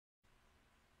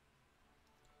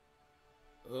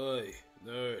Oi,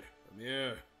 nerd, I'm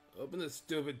here. Open the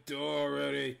stupid door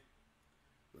already.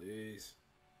 Please.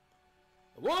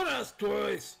 I won't ask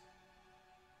twice!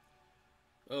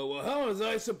 Oh, well, how was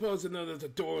I supposed to know that the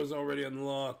door was already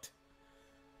unlocked?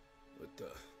 What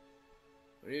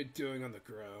are you doing on the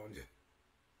ground?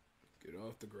 Get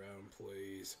off the ground,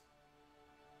 please.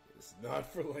 It's not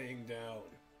for laying down.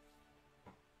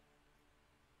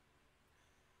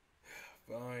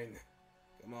 Fine.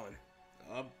 Come on.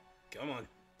 Up. Come on.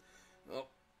 I'll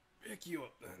pick you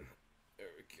up then. There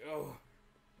we go.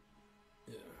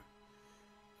 Yeah.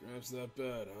 Cramps that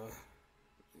bad, huh?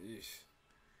 Eesh.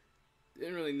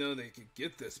 Didn't really know they could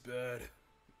get this bad.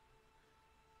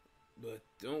 But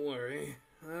don't worry.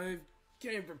 I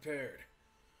came prepared.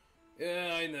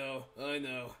 Yeah, I know.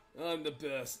 I'm the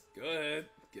best. Go ahead.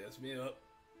 Gas me up.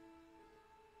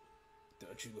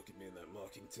 Don't you look at me in that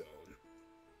mocking tone.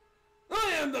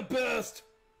 I am the best!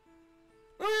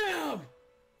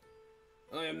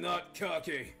 I am not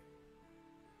cocky.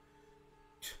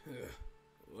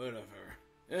 Whatever.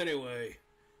 Anyway,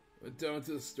 went down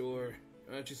to the store,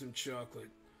 got you some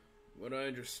chocolate. What I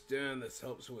understand, this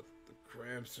helps with the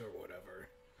cramps or whatever.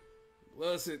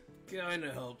 Plus, it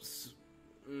kinda helps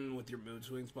with your mood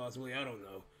swings, possibly. I don't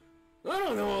know. I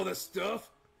don't know all this stuff!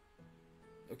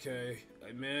 Okay,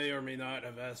 I may or may not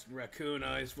have asked Raccoon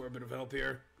Eyes for a bit of help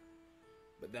here.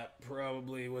 But that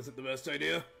probably wasn't the best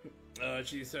idea.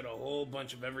 She said a whole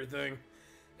bunch of everything,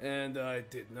 and I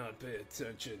did not pay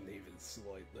attention even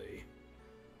slightly.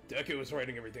 Deku was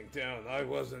writing everything down, I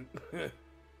wasn't.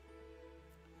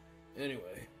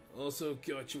 Anyway, also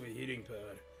got you a heating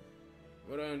pad.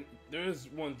 But there's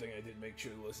one thing I did make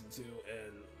sure to listen to,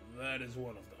 and that is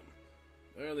one of them.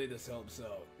 Apparently this helps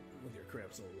out with your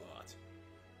cramps a lot.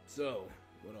 So,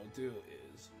 what I'll do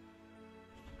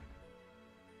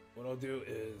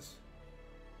is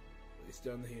place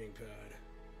down the heating pad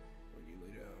when you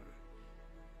lay down.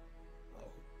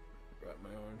 I'll wrap my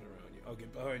arms around you. I'll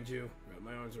get behind you, wrap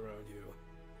my arms around you,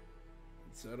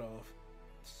 and set off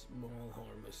small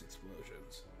harmless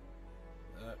explosions.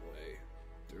 That way,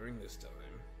 during this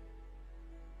time,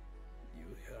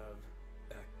 you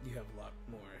have a lot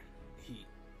more heat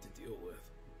to deal with,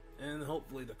 and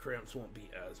hopefully the cramps won't be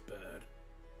as bad.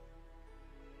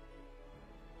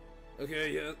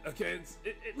 Okay, yeah, okay,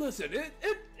 listen,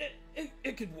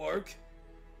 it could work.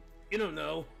 You don't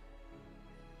know.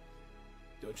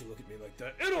 Don't you look at me like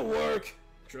that. It'll work!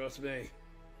 Trust me.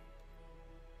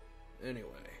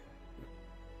 Anyway.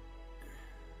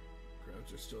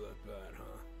 Cramps are still that bad,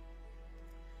 huh?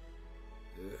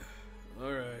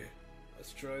 Alright,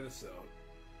 let's try this out.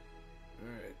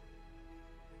 Alright.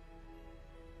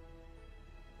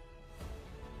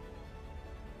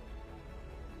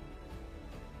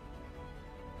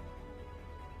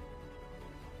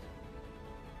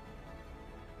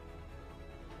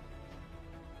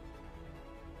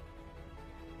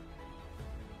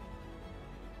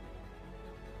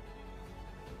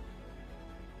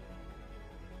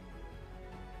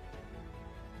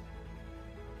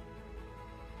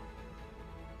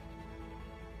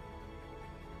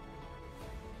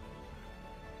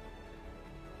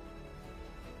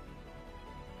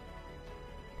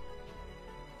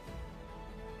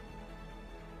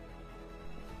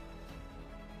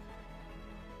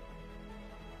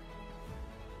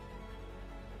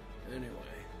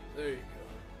 Anyway, there you go.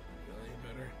 Feel any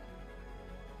better?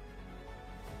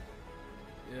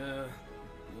 Yeah,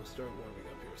 you'll start warming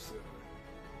up here soon.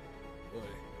 Oi,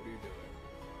 what are you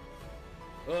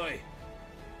doing? Oi!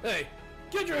 Hey!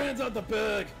 Get your hands out the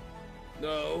bag!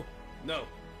 No.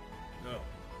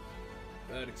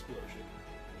 That explosion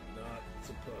is not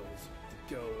supposed to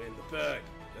go in the bag.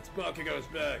 That's Bakugo's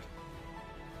bag.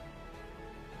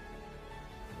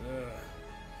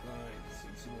 Fine,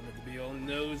 since you wanted to be all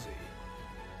nosy.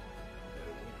 I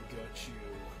got you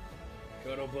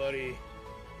Cuddle Buddy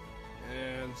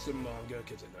and some manga,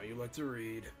 because I know you like to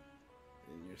read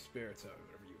in your spare time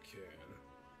whenever you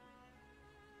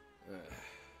can.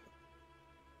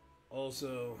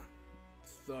 Also,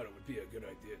 thought it would be a good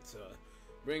idea to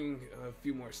bring a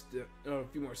few more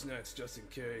snacks just in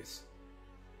case.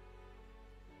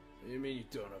 You mean you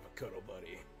don't have a Cuddle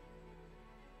Buddy?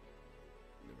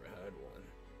 Never had one.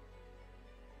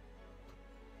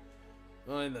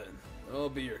 Fine then, I'll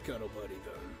be your Cuddle Buddy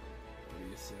then. What do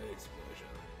you say, Explosion?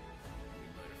 Do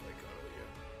you mind if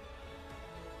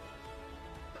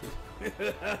I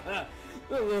cuddle you?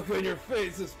 The look on your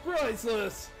face is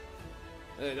priceless!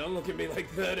 Hey, don't look at me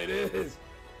like that, it is!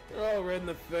 You're all red in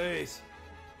the face.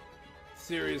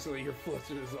 Seriously, your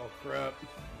flustered is all crap.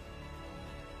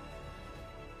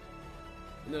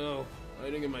 No,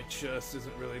 Hiding in my chest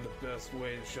isn't really the best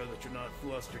way to show that you're not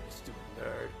flustered, you stupid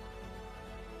nerd.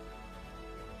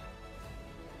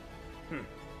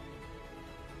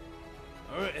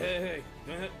 Alright, hey,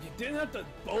 you didn't have to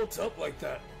bolt up like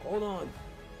that. Hold on.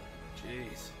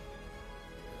 Jeez.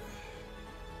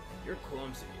 You're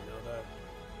clumsy, you know that?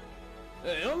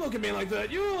 Hey, don't look at me like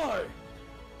that. You are!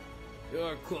 You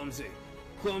are clumsy.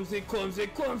 Clumsy, clumsy,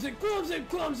 clumsy, clumsy,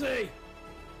 clumsy!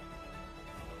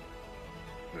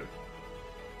 Dear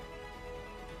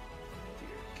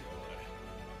God.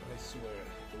 I swear,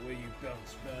 the way you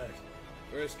bounce back.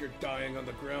 First you're dying on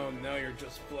the ground, now you're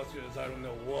just flustered as I don't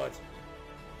know what.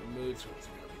 The mood swings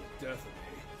are gonna be the death of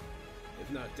me. If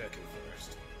not Deku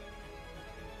first.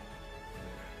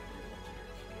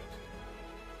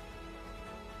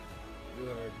 You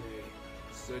heard me.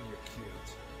 Said you're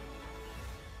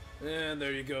cute. And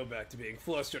there you go, back to being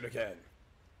flustered again.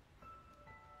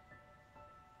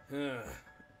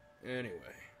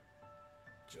 Anyway.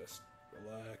 Just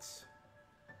relax.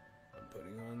 I'm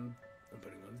putting on the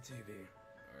TV.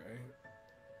 Alright?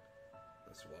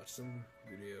 Let's watch some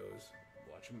videos,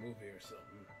 watch a movie or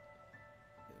something.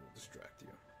 It'll distract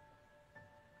you.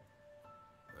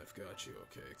 I've got you,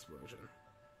 okay, Explosion?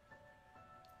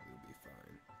 You'll be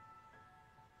fine.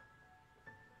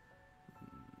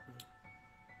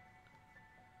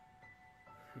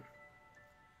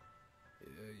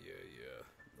 Yeah.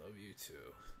 Love you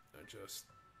too. Now just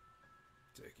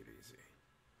take it easy.